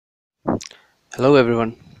Hello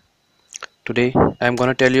everyone. Today I am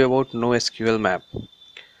gonna tell you about NoSQLmap.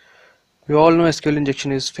 We all know SQL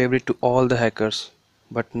injection is favorite to all the hackers,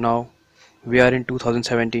 but now we are in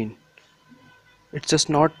 2017. It's just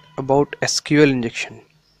not about SQL injection.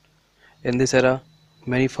 In this era,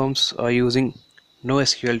 many firms are using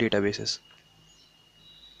NoSQL databases.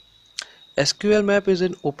 SQLmap is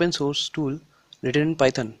an open source tool written in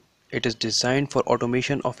Python. It is designed for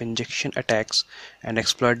automation of injection attacks and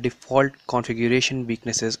exploit default configuration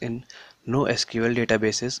weaknesses in NoSQL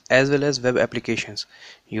databases as well as web applications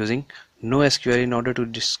using NoSQL in order to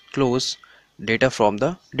disclose data from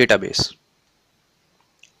the database.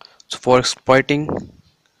 So for exploiting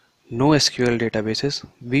NoSQL databases,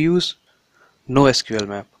 we use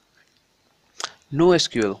NoSQLmap.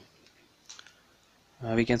 NoSQL,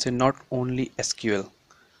 we can say not only SQL.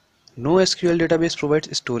 NoSQL database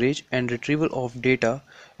provides storage and retrieval of data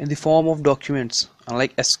in the form of documents,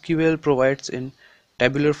 unlike SQL provides in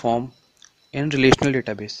tabular form in relational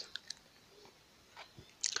database.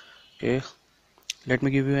 Okay, let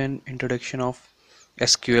me give you an introduction of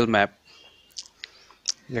SQL map.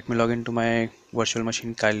 Let me log into my virtual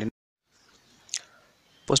machine Kylin.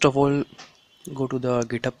 First of all, go to the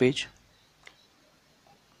GitHub page.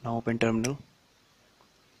 Now open terminal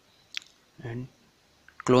and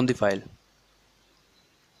clone the file.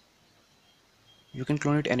 You can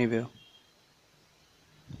clone it anywhere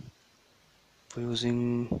for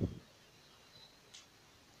using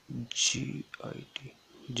git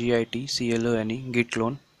git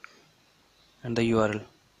clone and the URL.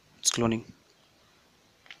 It's cloning.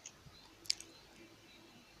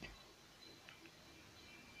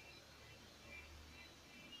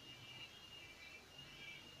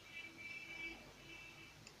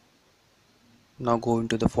 Now go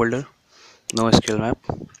into the folder NoSQLmap,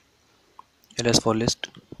 ls for list.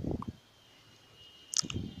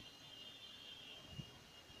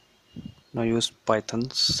 Now use python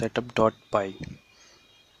setup.py.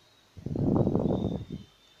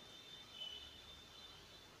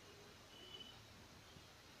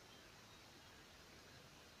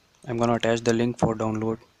 I'm gonna attach the link for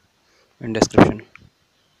download in description.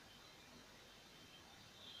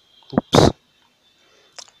 Oops.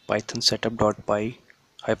 Python setup.py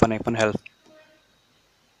hyphen help.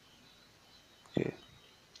 Okay.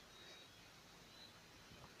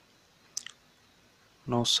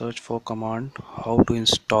 Now search for command how to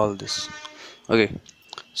install this. Okay.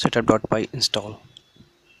 Setup.py install.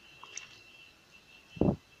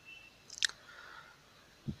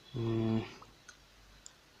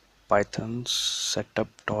 Python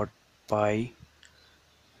setup.py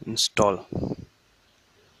install.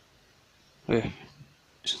 Okay.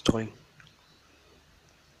 It's installing.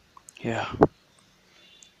 Yeah.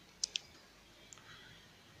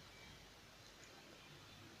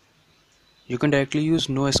 You can directly use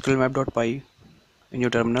NoSQLmap.py in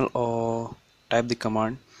your terminal or type the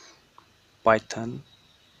command python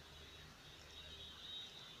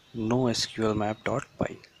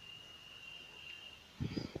NoSQLmap.py.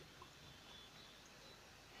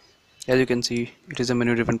 As you can see, it is a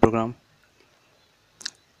menu driven program.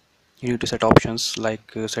 You need to set options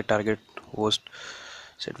like set target host,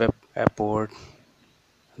 set web app port.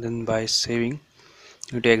 Then by saving,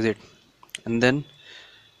 you need to exit, and then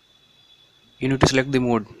you need to select the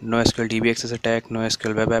mode: NoSQL DB access attack,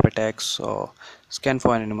 NoSQL web app attacks, or scan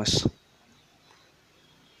for anonymous.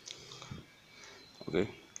 Okay,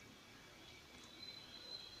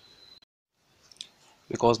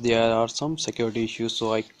 because there are some security issues,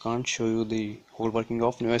 so I can't show you the whole working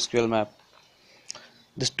of NoSQLmap.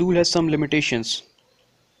 This tool has some limitations,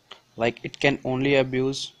 like it can only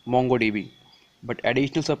abuse MongoDB, but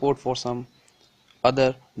additional support for some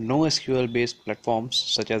other NoSQL based platforms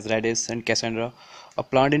such as Redis and Cassandra are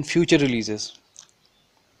planned in future releases.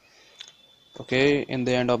 Okay, in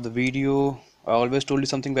the end of the video, I always told you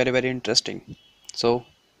something very interesting. So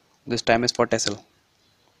this time is for Tessel.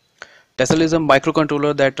 Tessel is a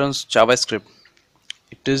microcontroller that runs JavaScript.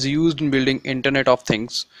 It is used in building Internet of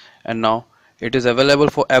Things, and now it is available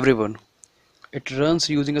for everyone. It runs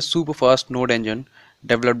using a super fast node engine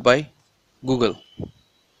developed by Google.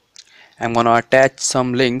 I'm gonna attach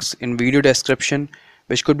some links in video description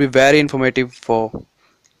which could be very informative for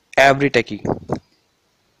every techie.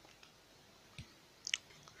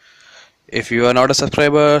 If you are not a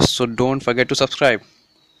subscriber, so don't forget to subscribe.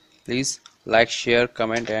 Please like, share,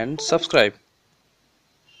 comment and subscribe.